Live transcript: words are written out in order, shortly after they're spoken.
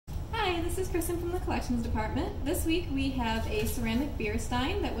Hi, this is Kristen from the Collections Department. This week we have a ceramic beer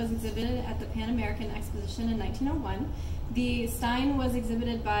Stein that was exhibited at the Pan American Exposition in 1901. The Stein was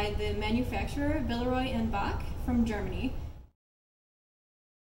exhibited by the manufacturer Villeroy and Bock from Germany.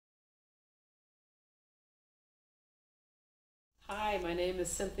 Hi, my name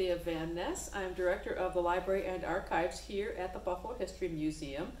is Cynthia Van Ness. I'm Director of the Library and Archives here at the Buffalo History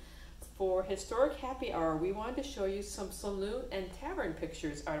Museum. For Historic Happy Hour, we wanted to show you some saloon and tavern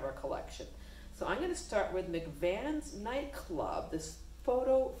pictures out of our collection. So I'm going to start with McVan's nightclub, this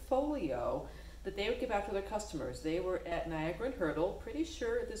photo folio that they would give out to their customers. They were at Niagara and Hurdle. Pretty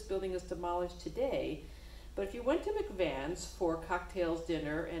sure this building is demolished today. But if you went to McVan's for cocktails,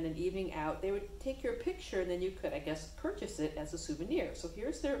 dinner, and an evening out, they would take your picture and then you could, I guess, purchase it as a souvenir. So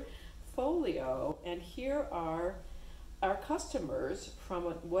here's their folio, and here are our customers from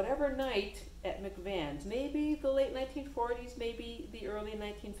whatever night at McVan's. Maybe the late 1940s, maybe the early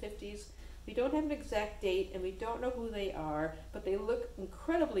 1950s. We don't have an exact date and we don't know who they are, but they look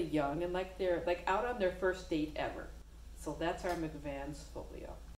incredibly young and like they're out on their first date ever. So that's our McVan's folio.